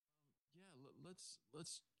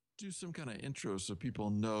let's do some kind of intro so people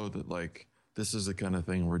know that like this is the kind of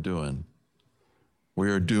thing we're doing. We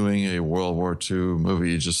are doing a World War II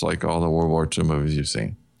movie just like all the World War II movies you've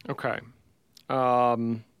seen. Okay.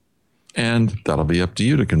 And that'll be up to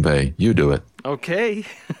you to convey. You do it. Okay.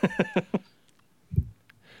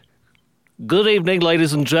 Good evening,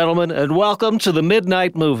 ladies and gentlemen, and welcome to the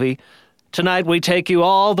Midnight Movie. Tonight we take you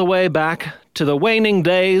all the way back to the waning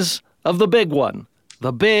days of the big one.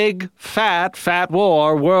 The big, fat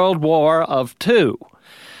war, World War of II.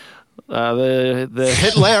 The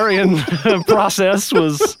Hitlerian process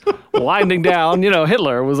was winding down. You know,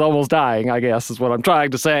 Hitler was almost dying, I guess, is what I'm trying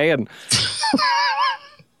to say. And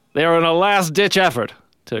they were in a last-ditch effort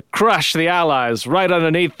to crush the Allies right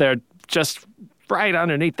underneath their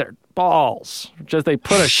balls. Just they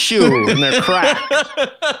put a shoe in their crack,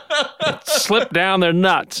 slip down their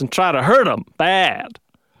nuts, and try to hurt them bad.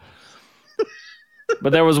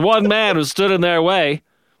 But there was one man who stood in their way,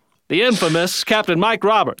 the infamous Captain Mike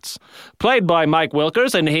Roberts, played by Mike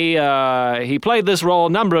Wilkers, and he played this role a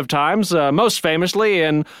number of times, most famously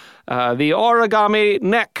in the origami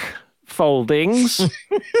neck foldings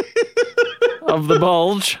of the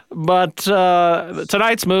Bulge. But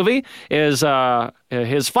tonight's movie is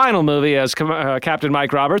his final movie as Captain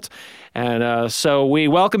Mike Roberts, and so we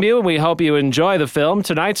welcome you, and we hope you enjoy the film.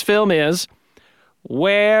 Tonight's film is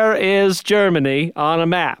Where is Germany on a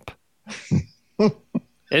Map?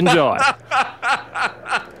 Enjoy.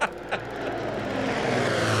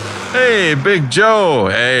 Hey, Big Joe.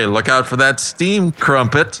 Hey, look out for that steam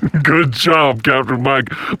crumpet. Good job, Captain Mike.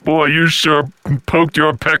 Boy, you sure poked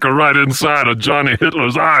your pecker right inside of Johnny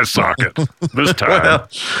Hitler's eye socket this time.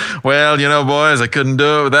 Well, you know, boys, I couldn't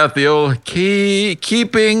do it without the old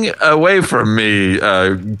keeping away from me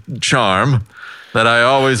charm that I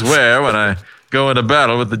always wear when I go into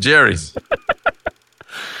battle with the Jerrys.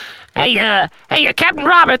 Hey, Captain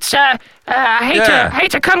Roberts, I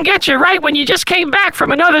hate to come get you right when you just came back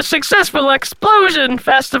from another successful explosion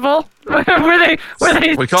festival. where they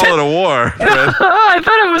We call it a war. Right? I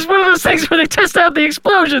thought it was one of those things where they test out the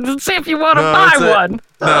explosions and see if you want to buy one.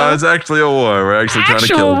 No, it's actually a war. We're actually trying to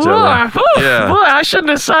Actual kill each war. other. Oof, Yeah. Boy, I shouldn't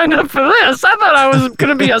have signed up for this. I thought I was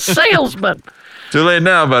going to be a salesman. Too late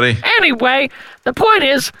now, buddy. Anyway, the point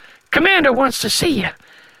is, Commander wants to see you.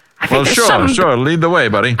 I think Well, there's sure. Lead the way,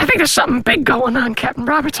 buddy. I think there's something big going on, Captain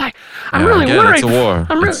Roberts. I'm Yeah, really again, worried. It's a war.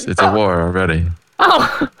 I'm It's a war already.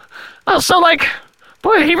 So like,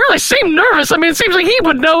 boy, he really seemed nervous. I mean, it seems like he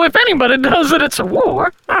would know if anybody knows that it's a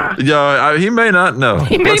war. Yeah, he may not know.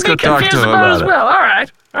 He may Let's be go talk to confused him about it as about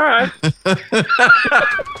it. well. All right.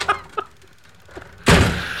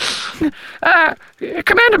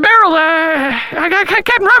 Commander Barrel, I got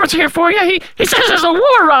Captain Roberts here for you. He says there's a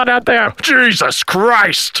war on out there. Jesus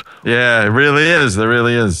Christ! Yeah, it really is. There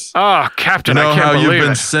really is. Oh, Captain, You know I can't how believe you've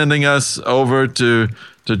been it. sending us over to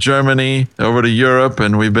Germany, over to Europe,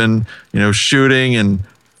 and we've been, shooting and,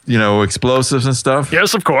 explosives and stuff?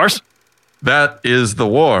 Yes, of course. That is the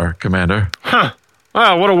war, Commander. Oh,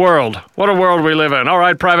 what a world. What a world we live in. All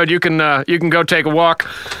right, Private, you can go take a walk.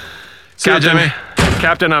 See you, Jimmy.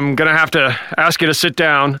 Captain, I'm going to have to ask you to sit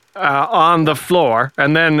down on the floor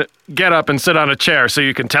and then get up and sit on a chair so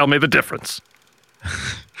you can tell me the difference.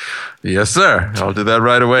 Yes, sir. I'll do that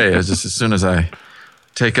right away. Just as soon as I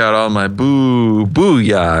take out all my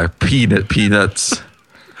booyah peanuts.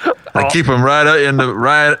 I keep them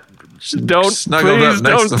snuggled up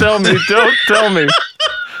next to Don't tell me.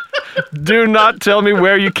 Do not tell me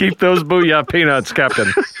where you keep those booyah peanuts,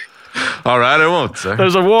 Captain. All right, I won't, sir.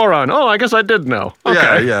 There's a war on. Oh, I guess I did know.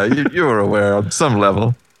 Okay. Yeah, you were aware on some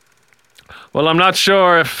level. Well, I'm not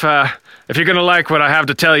sure if you're going to like what I have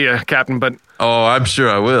to tell you, Captain, but... Oh, I'm sure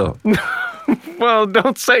I will. Well,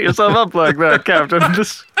 don't set yourself up like that, Captain.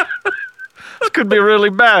 This could be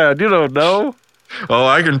really bad. You don't know. Oh,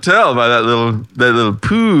 I can tell by that little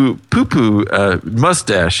poo-poo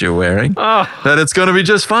mustache you're wearing that it's going to be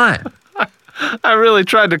just fine. I really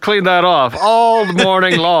tried to clean that off all the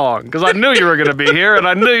morning long because I knew you were going to be here and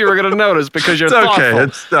I knew you were going to notice because you're thoughtful.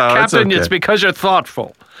 Okay. Captain, it's it's because you're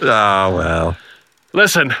thoughtful. Oh, well.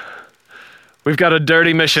 Listen, we've got a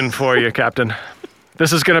dirty mission for you, Captain.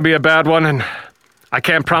 This is going to be a bad one, and I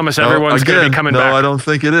can't promise everyone's going to be coming back. No, I don't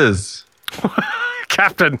think it is.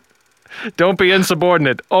 Captain, don't be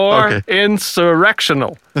insubordinate or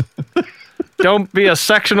insurrectional. Don't be a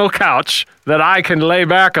sectional couch that I can lay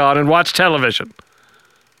back on and watch television.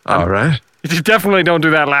 All right. You definitely don't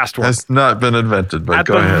do that last one. That's not been invented, but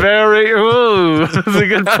go ahead. That's a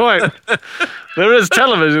good point. There is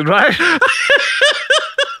television, right?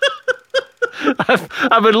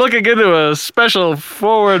 I've been looking into a special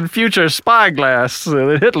forward future spyglass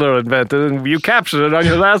that Hitler invented, and you captured it on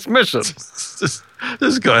your last mission. Just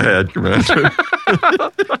go ahead, Commander.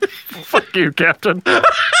 Fuck you, Captain.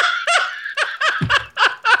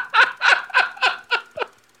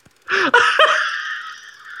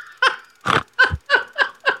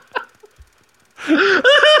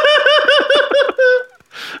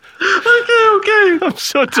 Okay. I'm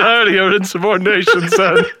so tired of your insubordination,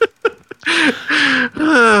 son.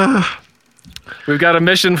 We've got a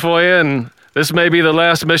mission for you, and this may be the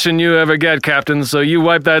last mission you ever get, Captain, so you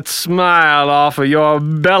wipe that smile off of your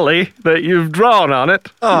belly that you've drawn on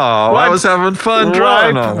it. Oh, I was having fun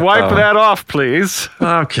drawing on it. Wipe that off, please.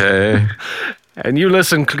 Okay. And you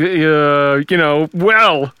listen, closely.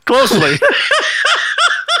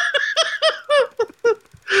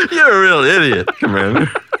 You're a real idiot,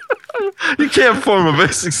 Commander. You can't form a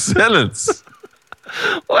basic sentence.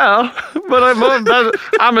 Well, but I'm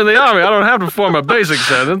in the Army. I don't have to form a basic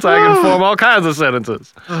sentence. I can form all kinds of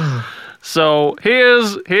sentences. So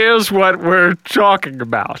here's what we're talking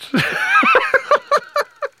about.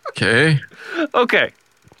 Okay. Okay.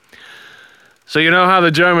 So you know how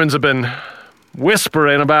the Germans have been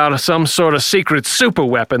whispering about some sort of secret super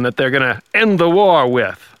weapon that they're going to end the war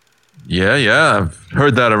with. Yeah. I've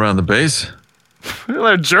heard that around the base. Are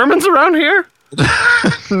there Germans around here?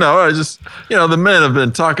 No, I just, the men have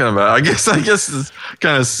been talking about it. I guess it's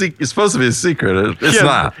kind of it's supposed to be a secret. It's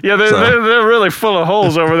not. Yeah, they're really full of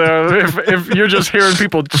holes over there if you're just hearing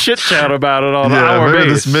people chit-chat about it on our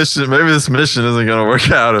base. Maybe this mission isn't going to work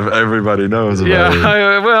out if everybody knows about it.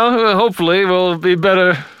 Well, hopefully we'll be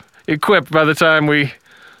better equipped by the time we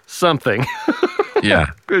something. Yeah.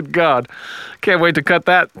 Good God. Can't wait to cut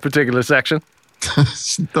that particular section.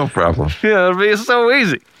 No problem. Yeah, it'll be so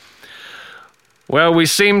easy. Well, we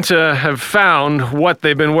seem to have found what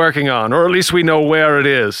they've been working on, or at least we know where it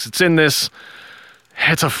is. It's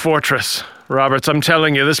a fortress. Roberts, I'm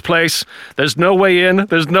telling you, this place, there's no way in,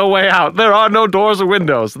 there's no way out. There are no doors or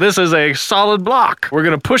windows. This is a solid block. We're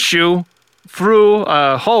going to push you through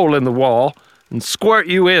a hole in the wall and squirt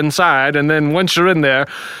you inside, and then once you're in there,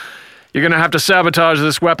 you're going to have to sabotage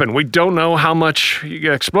this weapon. We don't know how much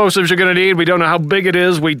explosives you're going to need. We don't know how big it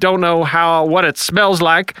is. We don't know what it smells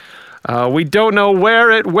like. We don't know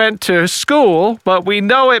where it went to school, but we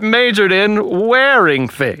know it majored in wearing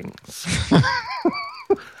things.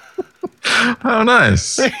 Oh,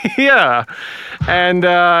 nice. Yeah. And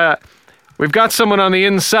we've got someone on the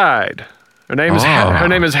inside. Her name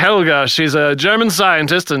is Helga. She's a German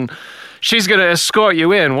scientist, and she's going to escort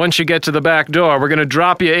you in. Once you get to the back door, we're going to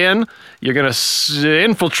drop you in. You're going to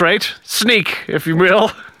infiltrate, sneak, if you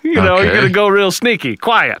will. You're going to go real sneaky,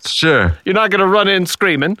 quiet. Sure. You're not going to run in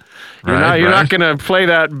screaming. You're not going to play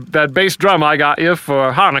that bass drum I got you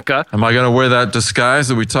for Hanukkah. Am I going to wear that disguise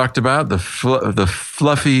that we talked about, the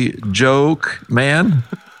fluffy joke man?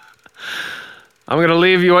 I'm going to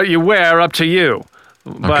leave you what you wear up to you.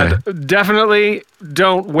 But definitely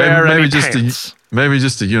don't wear any pants. Maybe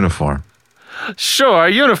just a uniform. Sure, a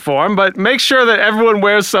uniform, but make sure that everyone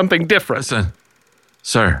wears something different. Listen,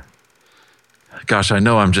 sir. Gosh, I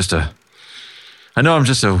know I'm just a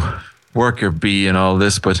worker bee and all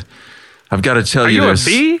this, but I've got to tell you, Are you a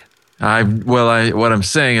bee? What I'm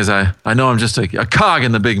saying is I know I'm just a cog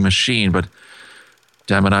in the big machine, but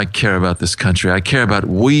damn it, I care about this country. I care about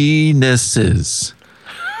weenesses.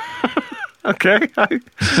 Okay.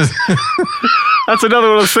 That's another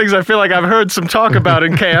one of those things I feel like I've heard some talk about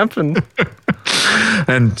in camp.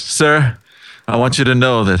 And sir, I want you to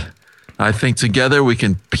know that I think together we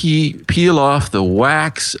can peel off the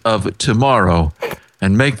wax of tomorrow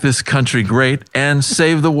and make this country great and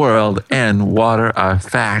save the world and water our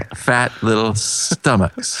fat little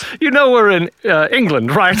stomachs. You know we're in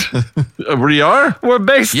England, right? We are? We're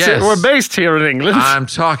based. Yes. We're based here in England. I'm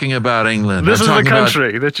talking about England. This is the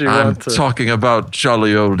country that you want to. I'm talking about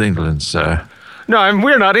jolly old England, sir. No,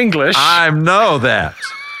 we're not English. I know that.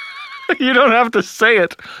 You don't have to say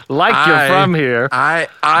it like you're from here.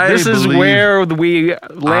 This is where we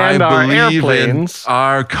land our airplanes. In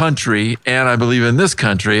our country, and I believe in this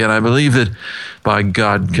country, and I believe that, by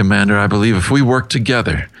God, Commander, I believe if we work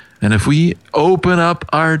together and if we open up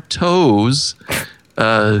our toes,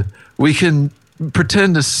 we can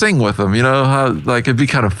pretend to sing with them. You know how it'd be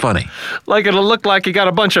kind of funny. Like it'll look like you got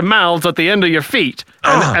a bunch of mouths at the end of your feet,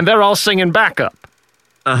 and they're all singing backup.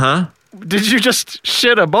 Uh-huh. Did you just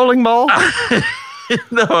shit a bowling ball?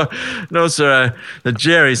 No, sir. The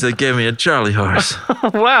Jerry's that gave me a Charlie horse.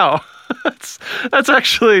 Wow. That's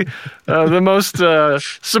actually the most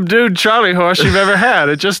subdued Charlie horse you've ever had.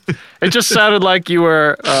 It just sounded like you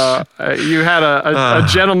were you had a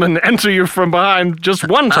gentleman enter you from behind just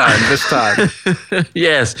one time this time.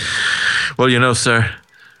 Yes. Well, sir,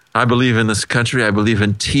 I believe in this country. I believe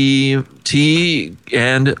in tea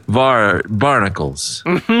and barnacles.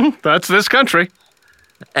 That's this country.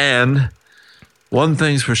 And one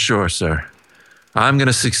thing's for sure, sir. I'm going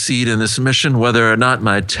to succeed in this mission whether or not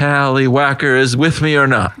my tallywhacker is with me or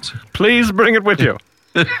not. Please bring it with you.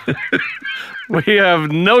 We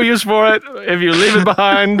have no use for it. If you leave it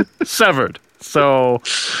behind, severed. So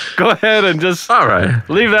go ahead and just All right.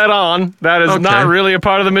 leave that on. That is not really a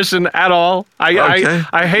part of the mission at all.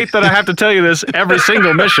 I hate that I have to tell you this every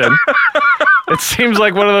single mission. It seems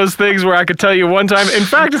like one of those things where I could tell you one time. In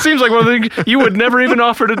fact, it seems like one of the things you would never even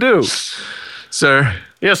offer to do. Sir.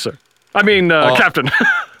 Yes, sir. I mean, Captain.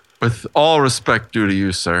 With all respect due to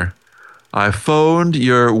you, sir, I phoned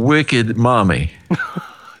your wicked mommy.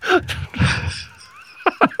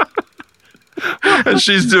 And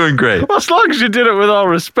she's doing great. Well, as long as you did it with all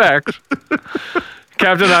respect.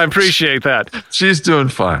 Captain, I appreciate that. She's doing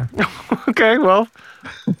fine. Okay, well,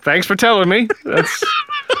 thanks for telling me. That's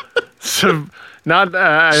not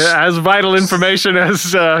as vital information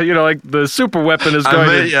as, like the super weapon is going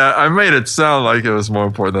to... Yeah, I made it sound like it was more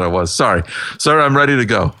important than it was. Sorry. Sir, I'm ready to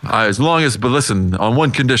go. But listen, on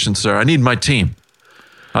one condition, sir, I need my team.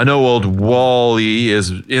 I know old Wally is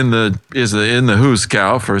in the Who's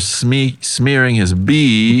Cow for smearing his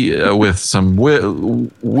bee with some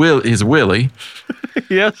his willy.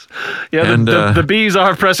 Yes. Yeah, and, the bees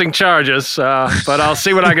are pressing charges, but I'll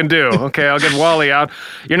see what I can do. Okay, I'll get Wally out.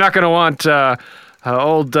 You're not going to want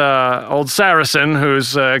old Saracen,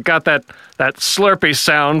 who's got that slurpy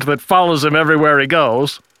sound that follows him everywhere he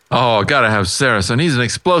goes. Oh, gotta have Saracen. He's an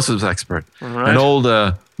explosives expert. Right. And old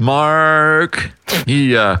Mark,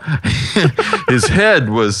 he his head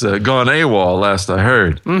was gone AWOL last I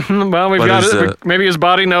heard. Mm-hmm. Well, we've got it. Maybe his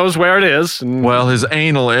body knows where it is. Well, his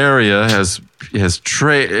anal area has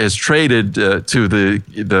traded to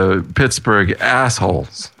the Pittsburgh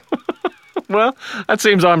assholes. Well, that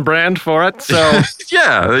seems on brand for it. So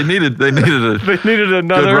yeah, they needed another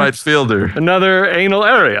good right fielder, another anal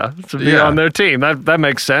area to be on their team. That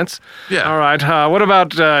makes sense. Yeah. All right. What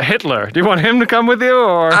about Hitler? Do you want him to come with you,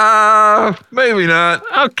 or maybe not?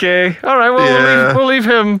 Okay. All right. Well, we'll leave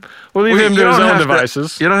him. We'll leave him to his own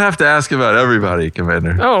devices. You don't have to ask about everybody,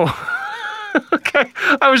 Commander. Oh. Okay.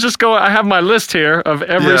 I was just going. I have my list here of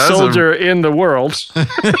every soldier in the world.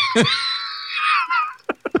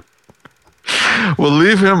 We'll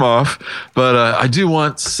leave him off, but I do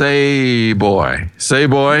want Say Boy.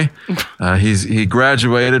 He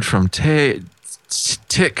graduated from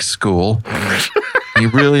Tick School. He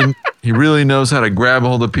really knows how to grab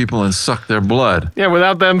hold of people and suck their blood. Yeah,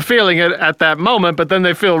 without them feeling it at that moment, but then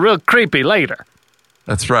they feel real creepy later.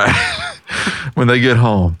 That's right. When they get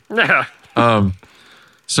home. Yeah.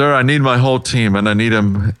 Sir, I need my whole team, and I need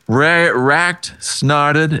them racked,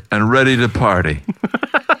 snotted, and ready to party.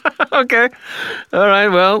 Okay. All right,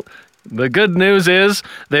 well, the good news is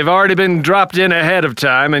they've already been dropped in ahead of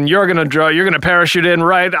time, and you're gonna parachute in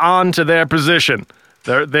right onto their position.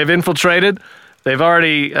 They've infiltrated. They've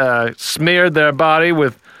already smeared their body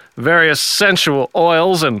with various sensual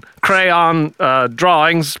oils and crayon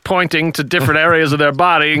drawings pointing to different areas of their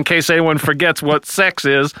body in case anyone forgets what sex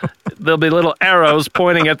is. There'll be little arrows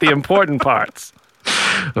pointing at the important parts.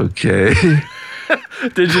 Okay.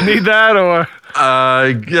 Did you need that, or?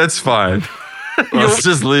 That's fine. Let's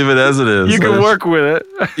just leave it as it is. You can work with it.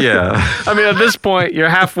 Yeah. I mean, at this point, you're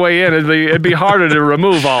halfway in. It'd be harder to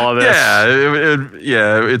remove all of this.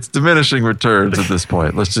 Yeah. It's diminishing returns at this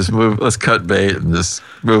point. Let's just move. Let's cut bait and just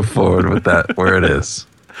move forward with that where it is.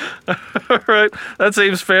 All right. That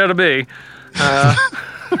seems fair to me.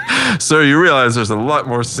 Sir, you realize there's a lot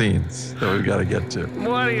more scenes that we've got to get to.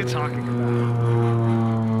 What are you talking about?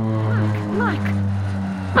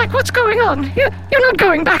 Mike, what's going on? You're not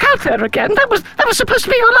going back out there again. That was supposed to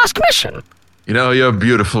be your last mission. You know, you're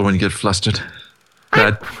beautiful when you get flustered.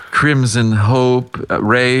 That crimson hope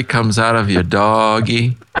ray comes out of your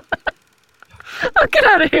doggy. Oh, get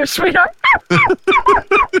out of here, sweetheart.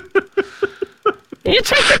 You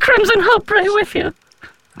take the crimson hope ray with you.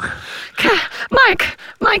 Mike,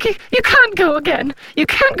 you can't go again. You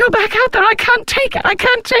can't go back out there. I can't take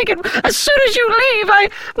it. As soon as you leave,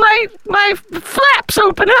 my flaps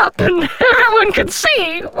open up and everyone can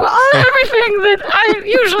see everything that I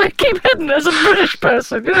usually keep hidden as a British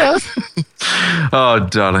person, you know. Oh,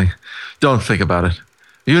 darling, don't think about it.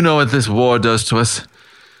 You know what this war does to us.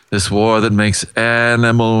 This war that makes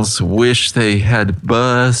animals wish they had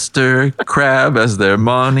Buster Crab as their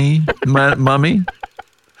mummy. That's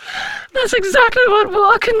exactly what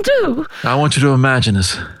war can do. I want you to imagine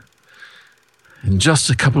this. In just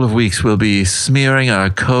a couple of weeks, we'll be smearing our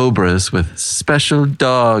cobras with special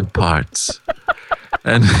dog parts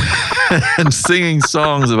and, and singing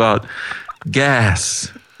songs about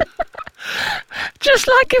gas. Just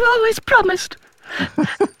like you always promised.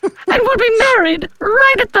 And we'll be married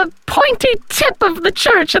right at the pointy tip of the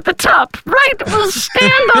church at the top. Right, we'll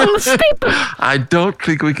stand on the steeple. I don't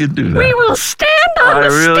think we can do that. We will stand on the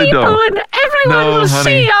really steeple don't. and everyone No, will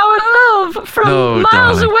honey. see our love from No,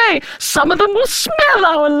 miles darling. away. Some of them will smell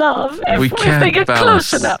our love We if can't they get balance.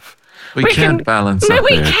 close enough. We can't balance up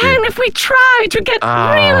We there, can dear. if we try to get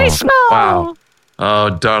Oh, really small. wow. Oh,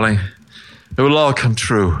 darling, it will all come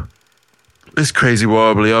true. This crazy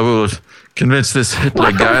war will be over. We'll convince this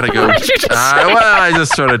Hitler guy to go. What did you just say? Well, I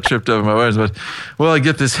just sort of tripped over my words, but we'll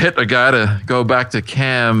get this Hitler guy to go back to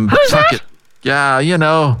Cam. Who's that? Yeah, you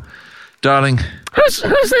know, darling. Who's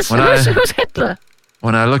this? When Who's Hitler?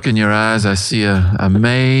 When I look in your eyes, I see a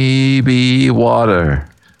maybe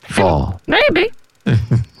waterfall. Maybe.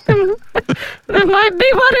 There might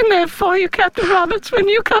be one in there for you, Captain Roberts, when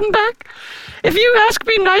you come back. If you ask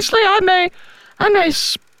me nicely, I may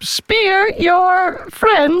spear your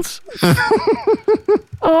friends,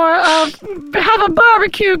 or have a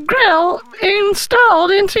barbecue grill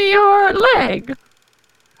installed into your leg.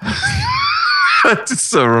 That's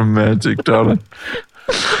so romantic, darling.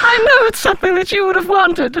 I know it's something that you would have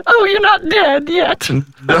wanted. Oh, you're not dead yet.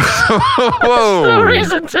 Whoa. No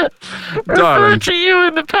reason to refer Darling. to you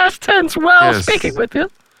in the past tense while Yes. speaking with you.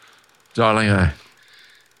 Darling,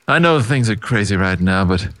 I know things are crazy right now,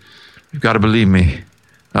 but you've got to believe me.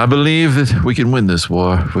 I believe that we can win this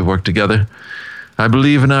war if we work together. I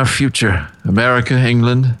believe in our future. America,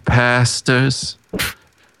 England, pastors.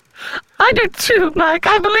 I do too, Mike.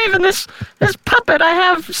 I believe in this puppet I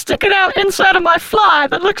have sticking out inside of my fly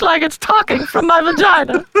that looks like it's talking from my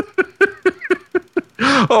vagina.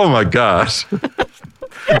 Oh my gosh.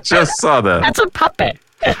 Just saw that. That's a puppet.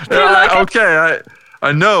 Do you like it? Okay,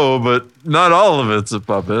 I know, but not all of it's a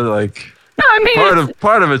puppet. Like No, I mean,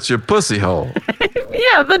 part of it's your pussy hole.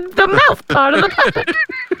 yeah, the mouth part of the puppet.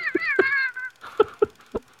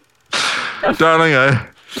 Darling,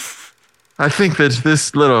 I think that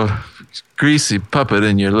this little greasy puppet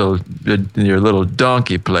in your little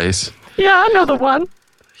donkey place. Yeah, I know the one.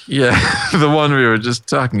 Yeah, the one we were just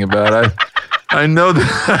talking about. I know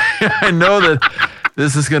that I know that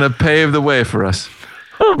this is going to pave the way for us.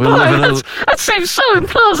 Oh We'll boy, live in a- that seems so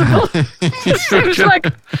implausible. It seems like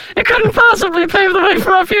it couldn't possibly pave the way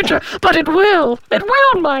for our future, but it will. It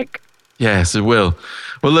will, Mike. Yes, it will.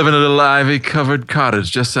 We'll live in a little ivy-covered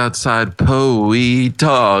cottage just outside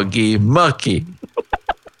Poe-Toggy Mucky,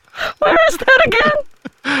 Where is that again?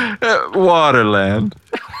 Waterland.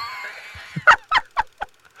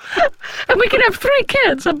 And we can have 3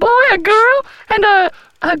 kids, a boy, a girl, and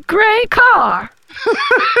a gray car.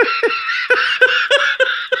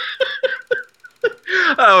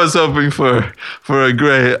 I was hoping for a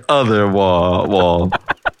gray other wall. Well,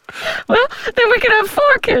 then we can have 4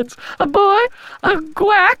 kids, a boy, a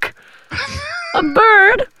quack, a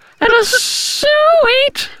bird, and a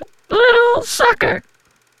sweet little sucker.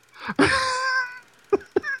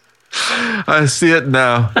 I see it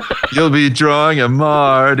now. You'll be drawing a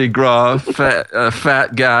Mardi Gras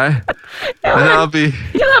fat guy, and I'll be.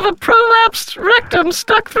 You'll have a prolapsed rectum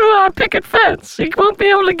stuck through our picket fence. He won't be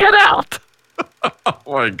able to get out. Oh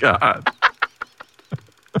my God!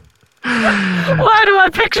 Why do I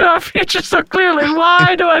picture our future so clearly?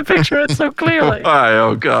 Why do I picture it so clearly? Why?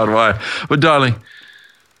 Oh God! Why? But darling,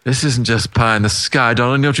 this isn't just pie in the sky,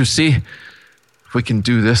 darling. Don't you see? If we can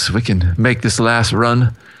do this, we can make this last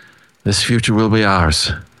run. This future will be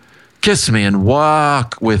ours. Kiss me and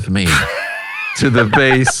walk with me to the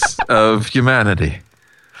base of humanity.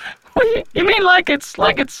 You mean like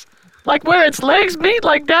where its legs meet,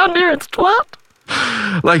 like down near its twat?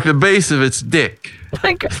 Like the base of its dick.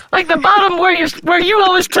 Like the bottom where you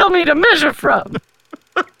always tell me to measure from.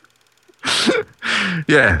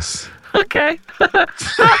 Yes. Okay.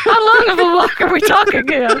 How long of a walk are we talking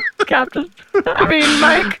here, Captain? I mean,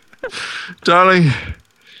 Mike. Darling,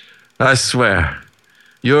 I swear,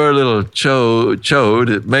 your little chode,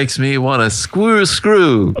 it makes me want to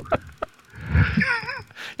screw.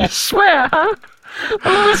 You swear, huh?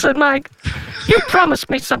 Well, listen, Mike. You promised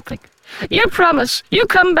me something. You promise you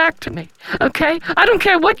come back to me, okay? I don't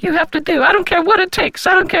care what you have to do. I don't care what it takes.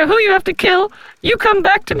 I don't care who you have to kill. You come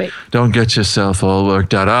back to me. Don't get yourself all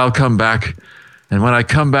worked out. I'll come back, And when I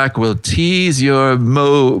come back, we'll tease your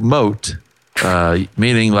moat,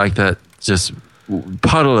 meaning like that just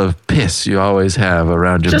puddle of piss you always have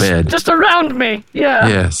around your bed. Just around me, yeah.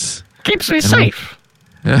 Yes. Keeps me safe.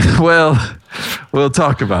 Well, we'll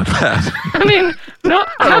talk about that. I mean, no,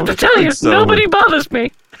 I have to tell you, so. nobody bothers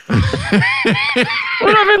me.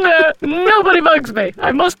 When I'm in there, nobody bugs me.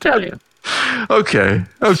 I must tell you. Okay,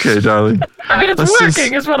 darling. I mean, it's Let's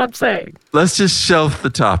working, is what I'm saying. Let's just shelf the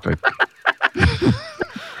topic.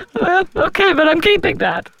 Well, okay, but I'm keeping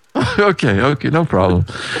that. Okay, no problem.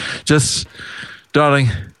 Just, darling,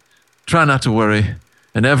 try not to worry.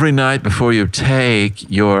 And every night before you take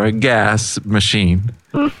your gas machine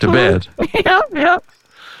to bed, Yeah.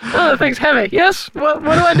 Oh, the thing's heavy. Yes? What do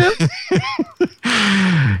I do?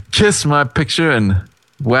 kiss my picture and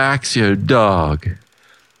wax your dog.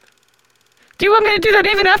 Do you want me to do that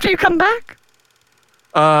even after you come back?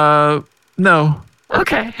 No.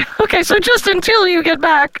 Okay, so just until you get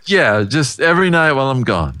back. Yeah, just every night while I'm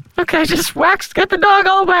gone. Okay, just get the dog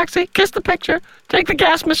all waxy, kiss the picture, take the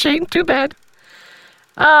gas machine to bed.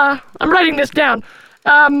 I'm writing this down.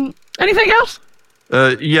 Anything else?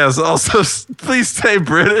 Yes, also, please stay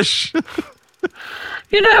British.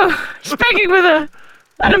 You know, speaking with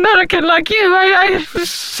an American like you, I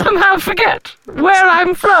somehow forget where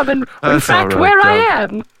I'm from and, in That's fact, all right, where I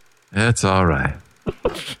darling. am. It's all right.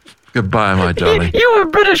 Goodbye, my darling. You were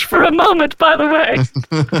British for a moment, by the way.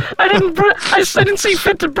 I didn't see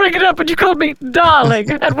fit to bring it up, but you called me darling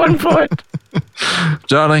at one point.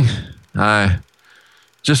 Darling,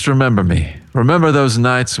 just remember me. Remember those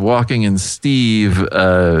nights walking in Steve's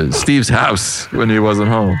house when he wasn't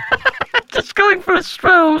home. Just going for a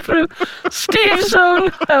stroll through Steve's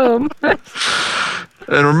own home.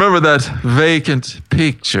 And remember that vacant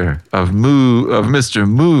picture of Mr.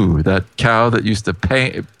 Moo, that cow that used to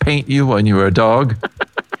paint you when you were a dog?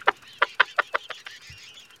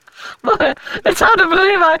 Boy, it's hard to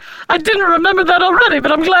believe I didn't remember that already,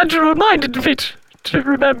 but I'm glad you reminded me to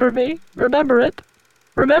remember me. Remember it.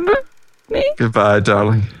 Remember me? Goodbye,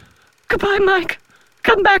 darling. Goodbye, Mike.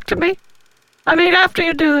 Come back to me. I mean, after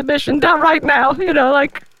you do the mission, not right now, do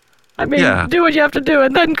what you have to do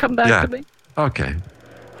and then come back to me. Okay.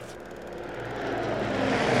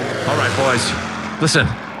 All right, boys. Listen,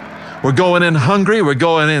 we're going in hungry, we're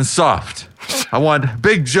going in soft. I want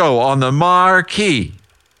Big Joe on the marquee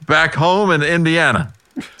back home in Indiana.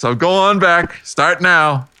 So go on back. Start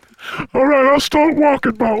now. All right, I'll start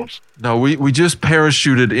walking, boss. No, we just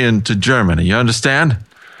parachuted into Germany. You understand?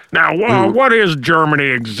 Now, what is Germany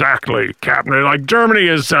exactly, Captain? Like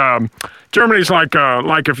Germany's like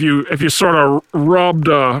if you sort of rubbed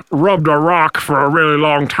a rock for a really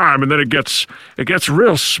long time, and then it gets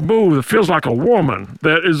real smooth. It feels like a woman.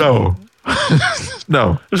 That is No.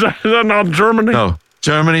 No. Is that not Germany? No.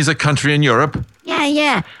 Germany's a country in Europe.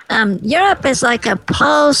 Yeah. Europe is like a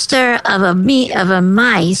poster of a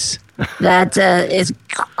mice that is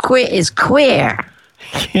queer.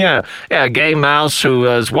 Yeah, gay mouse who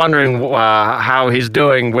is wondering how he's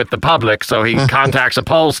doing with the public, so he contacts a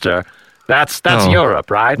pollster. That's No.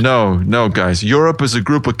 Europe, right? No, guys. Europe is a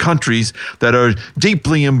group of countries that are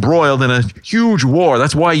deeply embroiled in a huge war.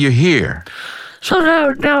 That's why you're here. So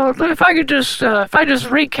now, if I just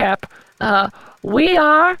recap, we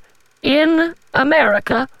are in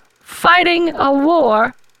America fighting a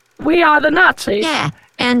war. We are the Nazis. Yeah,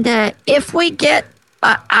 and if we get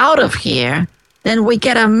out of here, then we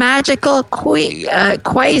get a magical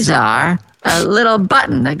quasar, a little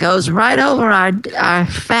button that goes right over our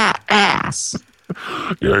fat ass.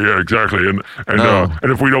 Yeah, exactly. And No.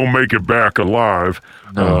 and if we don't make it back alive,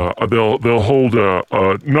 they'll hold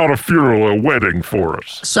not a funeral, a wedding for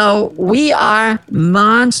us. So we are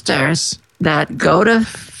monsters that go to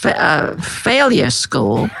failure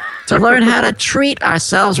school to learn how to treat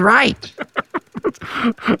ourselves right.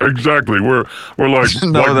 Exactly. We're like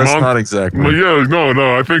No, like that's not exactly. Well, yeah,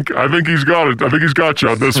 no. I think he's got it. I think he's got you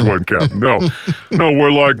on this one, Captain. No,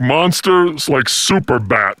 we're like monsters, like super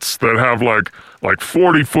bats that have like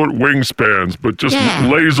 40-foot wingspans, but just Yeah.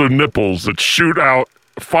 laser nipples that shoot out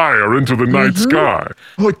fire into the night sky.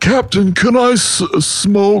 Captain, can I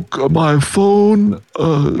smoke my phone,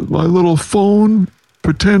 my little phone,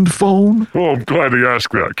 pretend phone? Oh, I'm glad he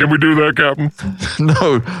asked that. Can we do that, Captain?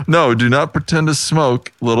 No, do not pretend to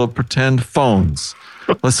smoke little pretend phones.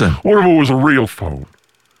 Listen, What if it was a real phone?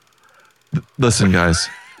 listen, guys.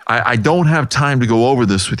 I don't have time to go over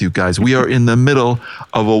this with you guys. We are in the middle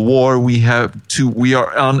of a war. We are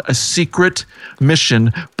on a secret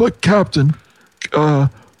mission. But Captain,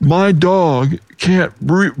 my dog can't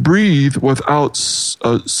breathe without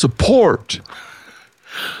support.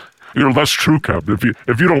 That's true, Captain.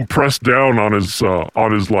 If you don't press down on his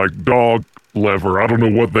like dog lever, I don't know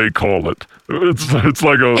what they call it. It's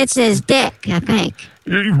like a. It's his dick, I think.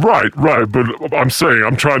 Right. But I'm saying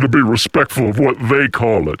I'm trying to be respectful of what they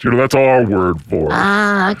call it. That's our word for it.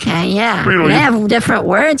 Ah, okay, yeah. You know, They have different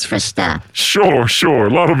words for stuff. Sure. A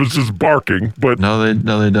lot of it's just barking, but No,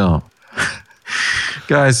 they don't.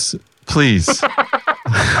 Guys, please.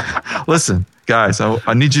 Listen, guys,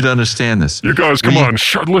 I need you to understand this. you guys, come on,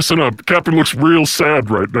 listen up. Captain looks real sad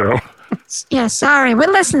right now. Yeah, sorry.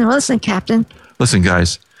 We're listening, Captain. Listen,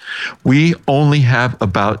 guys, we only have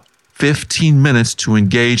about 15 minutes to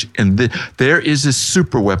engage, and there is a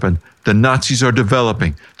super weapon the Nazis are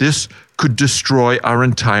developing. This could destroy our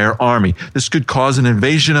entire army. This could cause an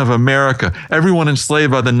invasion of America. Everyone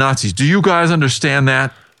enslaved by the Nazis. Do you guys understand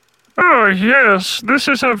that? Oh, yes. This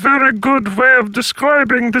is a very good way of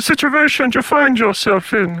describing the situation you find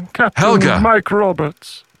yourself in, Captain Helga. Mike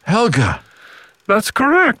Roberts. Helga, That's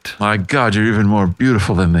correct. my God, you're even more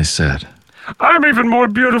beautiful than they said. I'm even more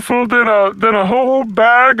beautiful than a whole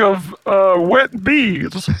bag of wet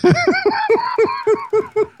bees.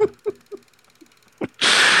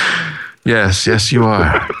 Yes, you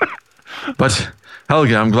are. But,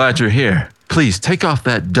 Helga, I'm glad you're here. Please, take off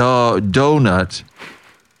that donut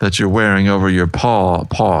that you're wearing over your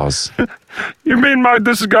paws. You mean my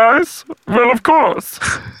disguise? Well, of course.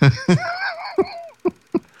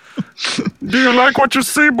 Do you like what you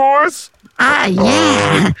see, boys? Ah,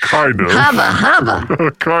 yeah. Kind of.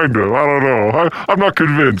 Hubba. Kind of. I don't know. I'm not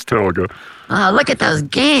convinced, Helga. Oh, look at those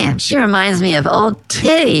gams. She reminds me of old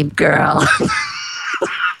titty girl.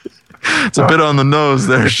 It's a bit on the nose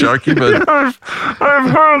there, Sharky, but I've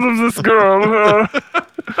heard of this girl.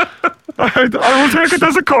 I will take it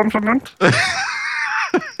as a compliment.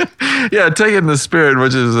 yeah, take it in the spirit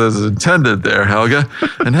which is as intended there, Helga.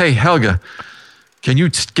 And hey, Helga, can you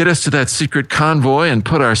get us to that secret convoy and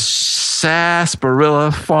put our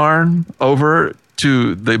sarsaparilla farm over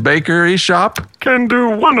to the bakery shop? Can do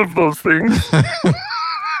one of those things.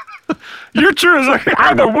 You choose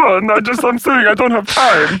either one. I'm saying I don't have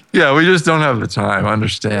time. Yeah, we just don't have the time, I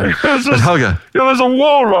understand. It's But just- Helga, There's a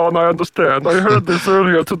war on, I understand. I heard this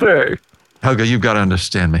earlier today. Helga, you've got to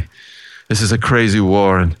understand me. This is a crazy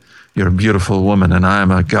war, and you're a beautiful woman, and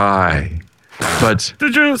I'm a guy. But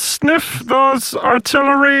Did you sniff those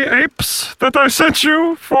artillery apes that I sent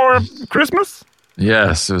you for Christmas?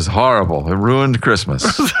 yes, it was horrible. It ruined Christmas.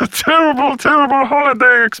 A terrible, terrible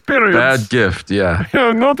holiday experience. Bad gift, yeah.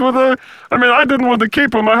 Yeah, not with I didn't want to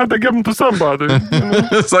keep them. I had to give them to somebody.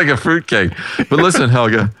 It's like a fruitcake. But listen,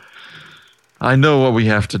 Helga, I know what we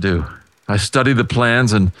have to do. I studied the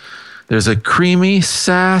plans, and there's a creamy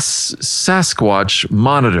Sasquatch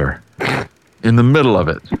monitor in the middle of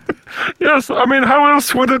it. Yes, how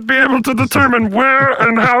else would it be able to determine where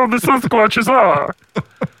and how the Sasquatches are?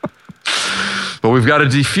 But we've got to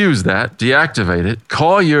defuse that, deactivate it,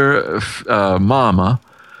 call your mama,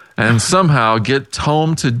 and somehow get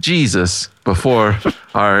home to Jesus before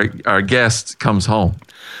our guest comes home.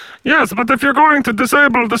 Yes, but if you're going to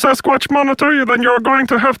disable the Sasquatch monitor, then you're going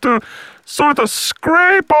to have to sort of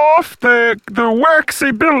scrape off the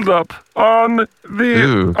waxy buildup on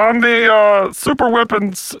the super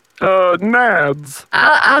weapons nads.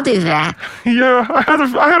 I'll do that. Yeah, I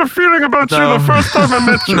had a feeling about you the first time I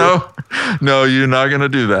met you. No, you're not going to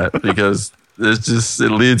do that because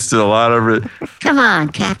it leads to a lot of it. Come on,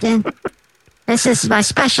 Captain. This is my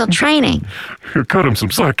special training. You cut him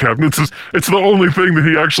some slack, Captain. It's the only thing that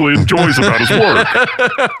he actually enjoys about his work.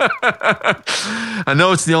 I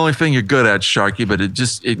know it's the only thing you're good at, Sharky, but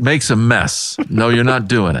it makes a mess. No, you're not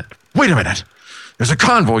doing it. Wait a minute. There's a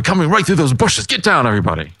convoy coming right through those bushes. Get down,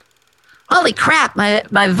 everybody. Holy crap, my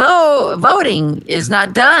voting is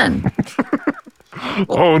not done.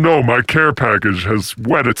 Oh no, my care package has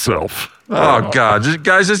wet itself. Oh, God.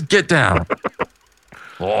 Just get down.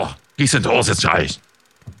 Oh, diese Dose, die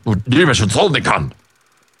wir schon sollen kann.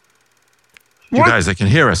 You guys, they can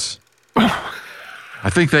hear us. I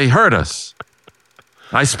think they heard us.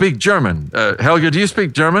 I speak German. Helga, do you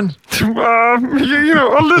speak German? A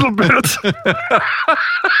little bit.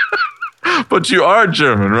 But you are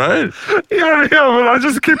German, right? Yeah, but I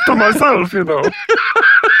just keep to myself,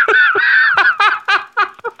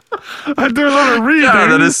 I do a lot of reading. Yeah,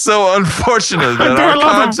 that is so unfortunate that our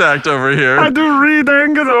contact over here. I do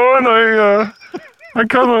reading, and I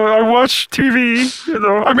watch TV,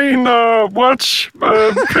 watch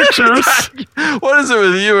pictures. What is it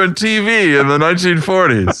with you and TV in the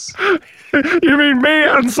 1940s? You mean me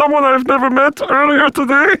and someone I've never met earlier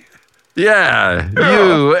today? Yeah,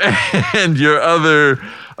 you and your other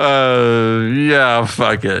Yeah,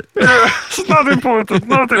 fuck it. It's not important.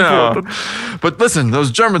 Not important. But listen,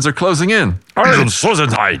 those Germans are closing in.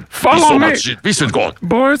 Follow me.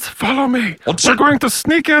 Boys, follow me. We're going to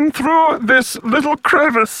sneak in through this little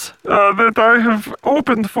crevice that I have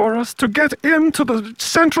opened for us to get into the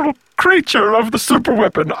central creature of the super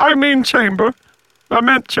weapon. I mean chamber. I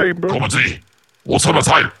meant chamber.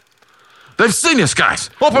 They've seen us, guys.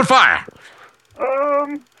 Open fire.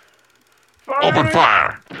 Open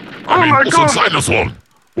fire. Oh my God. inside this one?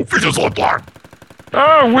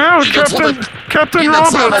 Oh, well, Captain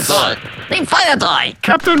Roberts. Big fire die.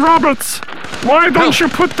 Captain Roberts, why don't you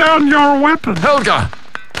put down your weapon? Helga,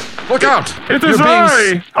 look out. It is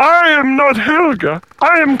I. I am not Helga.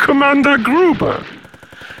 I am Commander Gruber.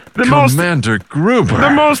 Commander Gruber. The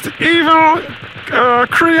most evil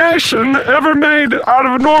creation ever made out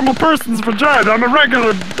of a normal person's vagina. I'm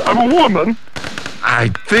a woman. I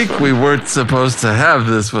think we weren't supposed to have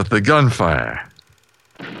this with the gunfire.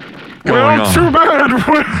 Too bad.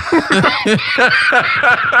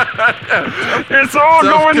 It's all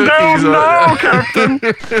going down now, Captain.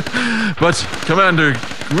 But Commander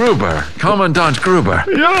Gruber, Commandant Gruber.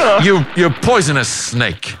 Yeah. You poisonous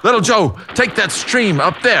snake. Little Joe, take that stream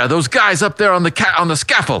up there. Those guys up there on the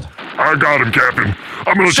scaffold. I got him, Captain.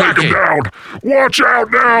 I'm gonna take Sharky. him down. Watch out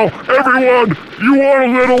now, everyone. You want a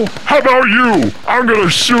little? How about you? I'm gonna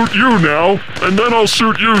shoot you now, and then I'll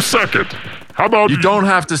shoot you second. How about You don't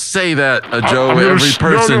have to say that, Joe, I'm gonna every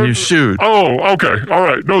person you shoot. Oh, okay. All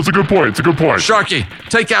right. No, it's a good point. It's a good point. Sharky,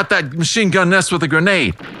 take out that machine gun nest with a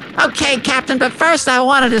grenade. Okay, Captain, but first I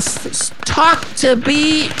wanted to talk to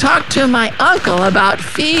my uncle about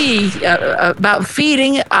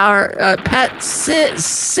feeding our pet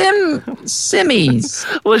simmies.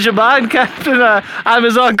 Would you mind, Captain? I'm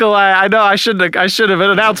his uncle. I know I should have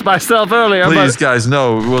announced myself earlier. Please, but guys,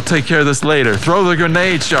 no. We'll take care of this later. Throw the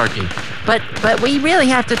grenade, Sharky. But we really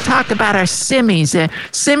have to talk about our simmies.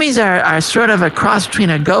 Simmies are sort of a cross between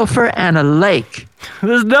a gopher and a lake.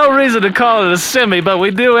 there's no reason to call it a simi, but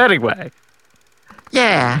we do anyway.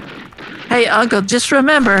 Yeah. Hey, Uncle, just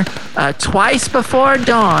remember, twice before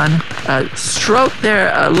dawn, stroke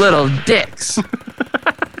their little dicks.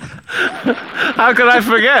 How could I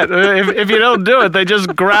forget? If you don't do it, they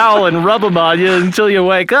just growl and rub them on you until you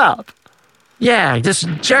wake up. Yeah, just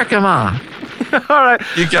jerk them off. All right.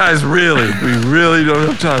 You guys we really don't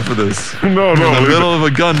have time for this. No. We're in the middle of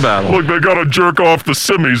a gun battle. Look, they gotta jerk off the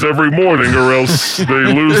simmies every morning, or else they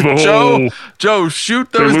lose the whole. Joe, shoot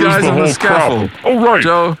They those lose guys the on the whole scaffold. crop. Oh right,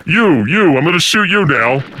 Joe. You. I'm gonna shoot you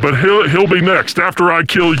now, but he'll be next. After I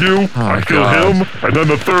kill you, I kill God. him, and then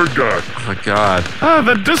the third guy. Oh, my God.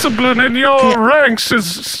 The discipline in your ranks is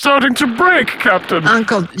starting to break, Captain.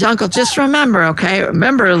 Uncle, just remember, okay?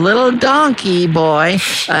 Remember, a little donkey boy,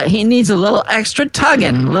 he needs a little extra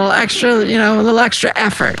tugging, a little extra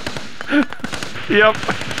effort. Yep.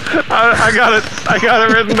 I got it. I got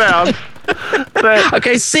it written down.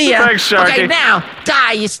 Okay, see ya. Thanks, Sharky. Okay, now,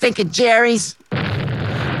 die, you stinking Jerry's.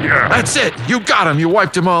 Yeah. That's it. You got him. You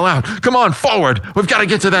wiped them all out. Come on, forward. We've got to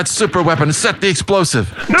get to that super weapon and set the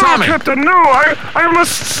explosive. No, Tommy. Captain, no. I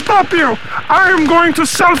must stop you. I am going to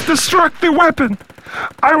self-destruct the weapon.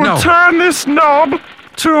 I will No. turn this knob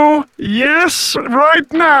to yes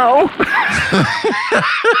right now.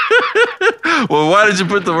 Well, why did you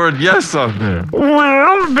put the word yes on there?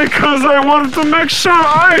 Well, because I wanted to make sure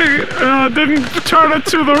I didn't turn it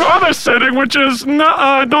to the other setting, which is no,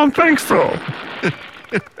 I don't think so.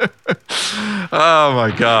 Oh,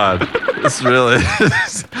 my God. This really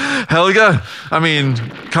Helga,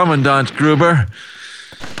 Commandant Gruber,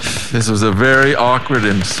 this was a very awkward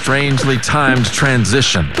and strangely timed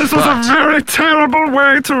transition. This was a very terrible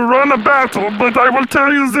way to run a battle, but I will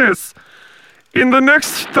tell you this. In the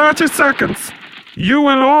next 30 seconds, you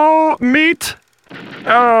will all meet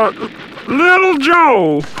Little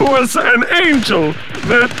Joe, who is an angel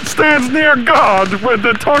that stands near God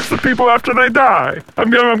that talks to people after they die. I'm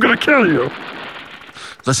gonna kill you.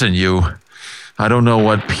 Listen, you. I don't know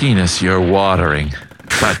what penis you're watering,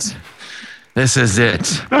 but this is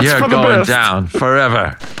it. You're for the going best. down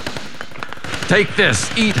forever. Take this.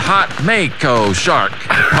 Eat hot Mako shark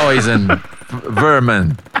poison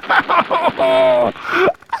vermin.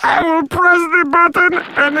 I will press the button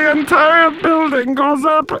and the entire building goes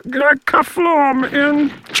up like kafloom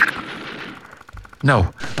in...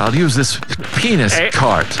 No, I'll use this penis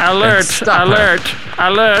cart. and Alert, stop her. alert,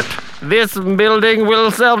 alert. This building will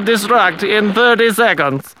self-destruct in 30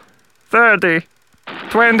 seconds. 30.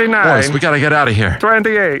 29. Boys, we gotta get out of here.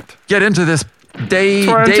 28. Get into this 20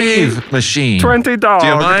 Dave machine. 20 dog. Do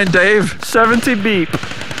you mind, Dave? 70 beep.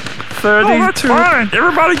 32.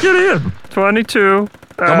 Everybody get in. 22.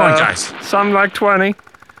 Come on, guys. Something like 20.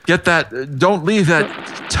 Get that. Don't leave that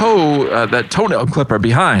toenail clipper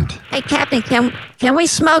behind. Hey, Captain, can we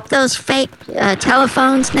smoke those fake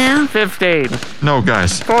telephones now? 15. No,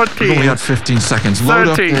 guys. 14. We've only got 15 seconds. Load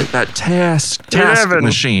up 13. that task 11.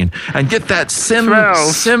 machine and get that 12.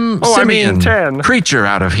 simian 10. creature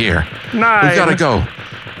out of here. 9. We've got to go.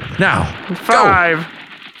 Now. 5.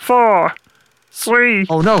 4. 3.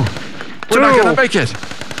 Go. Oh, no. We're not 2. going to make it.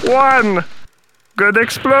 1. Good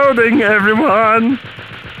exploding, everyone.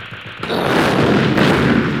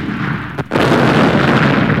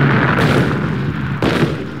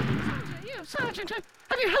 Sergeant,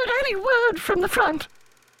 have you heard any word from the front?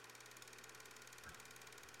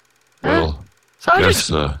 Well,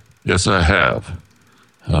 Sergeant? yes, I have.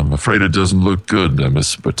 I'm afraid it doesn't look good,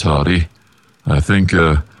 Miss Bertotti. I think,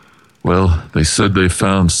 they said they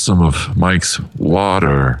found some of Mike's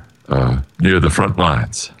water near the front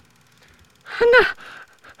lines. No.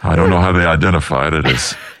 I don't know how they identified it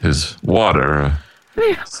as his water.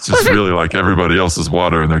 It's just really like everybody else's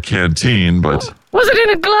water in their canteen, but Was it in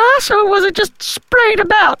a glass or was it just sprayed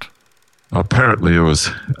about? apparently it was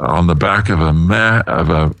on the back of a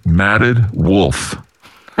matted wolf.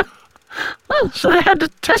 Oh, so they had to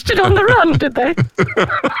test it on the run, did they?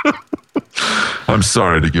 I'm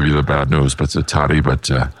sorry to give you the bad news, Bertotti, but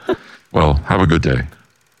have a good day.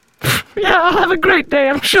 Yeah, I'll have a great day,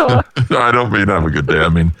 I'm sure. I don't mean have a good day. I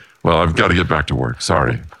mean, I've got to get back to work.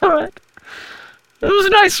 Sorry. All right. It was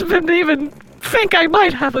nice of him to even think I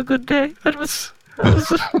might have a good day. That was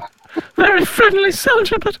a very friendly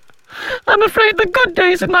soldier, but I'm afraid the good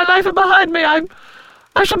days in my life are behind me.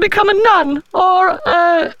 I shall become a nun or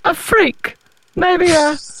a freak. Maybe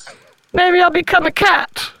I'll become a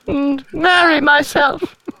cat and marry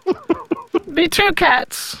myself. Be two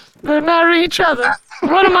cats. They marry each other.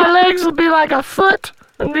 One of my legs will be like a foot,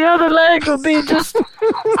 and the other leg will be just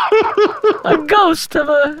a ghost of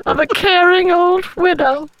a caring old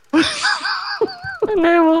widow. And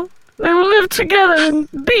they will live together in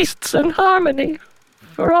peace and harmony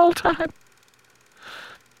for all time.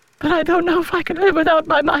 But I don't know if I can live without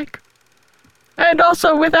my mic. And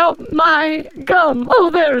also without my gum. Oh,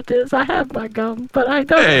 there it is. I have my gum, but I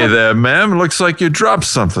don't Hey have there, ma'am. Looks like you dropped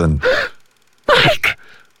something. Mike!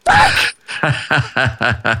 You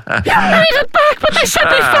made it back, but they said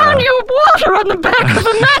they found your water on the back of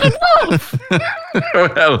a matted wolf.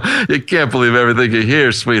 Well, you can't believe everything you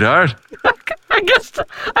hear, sweetheart. I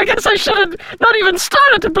guess I should have not even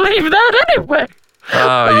started to believe that anyway.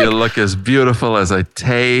 Oh, you look as beautiful as a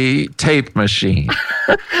tape machine.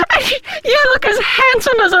 You look as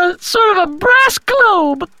handsome as a sort of a brass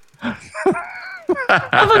globe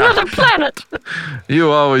of another planet.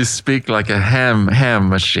 You always speak like a ham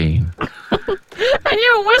machine. And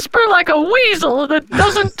you whisper like a weasel that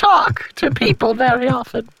doesn't talk to people very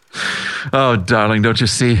often. Oh, darling, don't you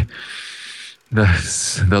see?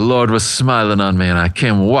 The Lord was smiling on me, and I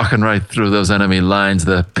came walking right through those enemy lines.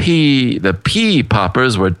 The pea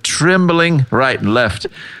poppers were trembling right and left.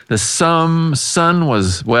 The sun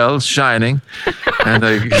was, shining. And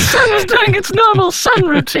the sun was doing its normal sun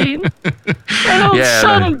routine. An old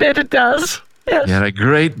sun bit it does. Yes. Yeah, and a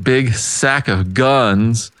great big sack of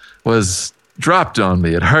guns was dropped on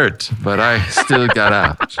me. It hurt, but I still got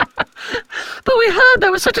out. But we heard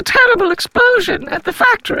there was such a terrible explosion at the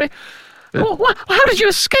factory. How did you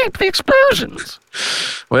escape the explosions?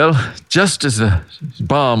 Well, just as the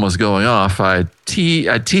bomb was going off, I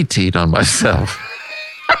TT'd on myself.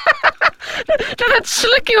 Did it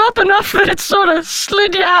slick you up enough that it sort of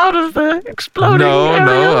slid you out of the exploding area?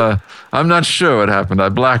 No, I'm not sure what happened. I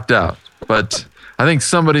blacked out. But I think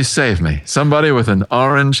somebody saved me. Somebody with an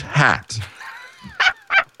orange hat.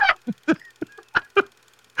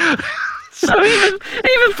 So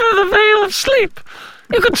even through the veil of sleep,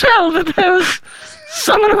 you could tell that there was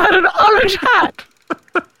someone who had an orange hat.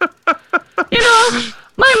 You know,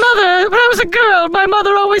 my mother, when I was a girl, my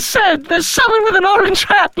mother always said, there's someone with an orange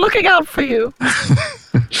hat looking out for you.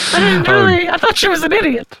 I thought she was an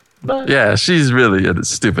idiot. But Yeah, she's really a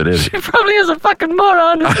stupid idiot. she probably is a fucking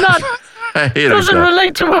moron. It's not, I hate her. doesn't guts.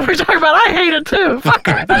 relate to what we're talking about. I hate her too. Fuck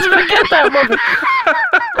her. Doesn't even get that woman.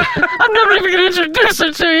 I'm never even going to introduce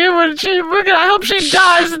her to you. I hope she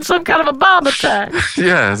dies in some kind of a bomb attack.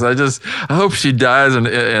 Yes, I hope she dies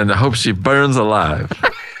and I hope she burns alive.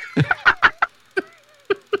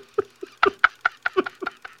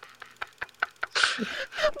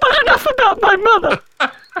 But enough about my mother.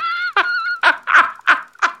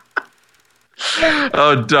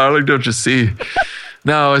 Oh, darling, don't you see?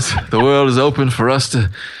 Now the world is open for us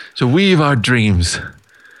to weave our dreams.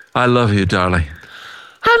 I love you, darling.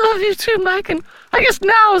 I love you too, Mike, and I guess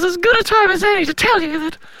now is as good a time as any to tell you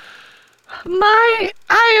that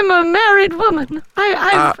I am a married woman.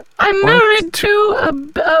 I'm married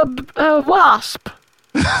to a wasp.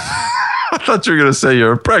 I thought you were going to say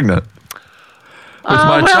you're pregnant. With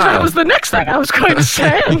my well, child. that was the next thing I was going to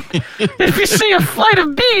say. And if you see a flight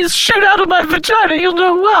of bees shoot out of my vagina, you'll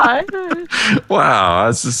know why. Wow,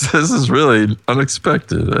 this is really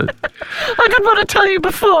unexpected. I didn't want to tell you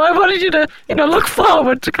before. I wanted you to, look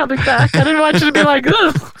forward to coming back. I didn't want you to be like,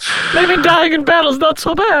 ugh, maybe dying in battle's not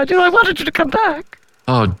so bad. I wanted you to come back.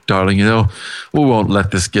 Oh, darling, we won't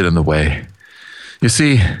let this get in the way. You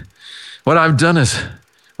see, what I've done is,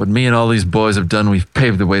 what me and all these boys have done, we've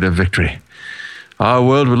paved the way to victory. Our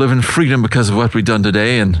world will live in freedom because of what we've done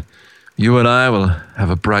today, and you and I will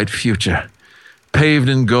have a bright future. Paved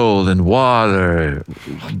in gold and water,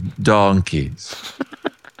 donkeys.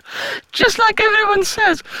 Just like everyone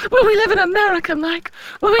says. Well, we live in America, Mike.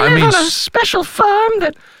 Well, we live on a special farm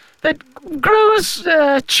that grows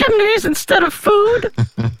chimneys instead of food.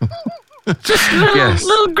 Just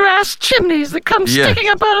little grass chimneys that come sticking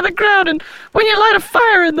up out of the ground, and when you light a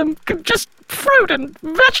fire in them, just fruit and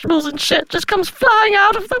vegetables and shit just comes flying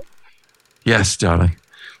out of them. Yes, darling.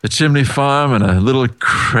 The chimney farm and a little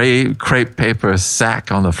crepe paper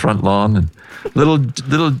sack on the front lawn and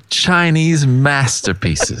little Chinese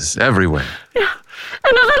masterpieces everywhere. Yeah,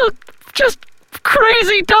 and a little just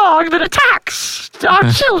crazy dog that attacks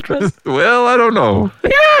our children. Well, I don't know.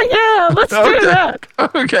 Yeah, let's do that.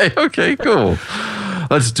 Okay, cool.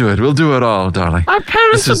 Let's do it. We'll do it all, darling. Our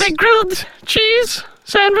parents will make grilled cheese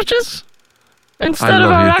sandwiches instead of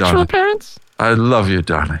our actual parents. I love you,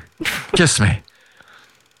 darling. Kiss me.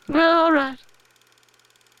 Well, all right.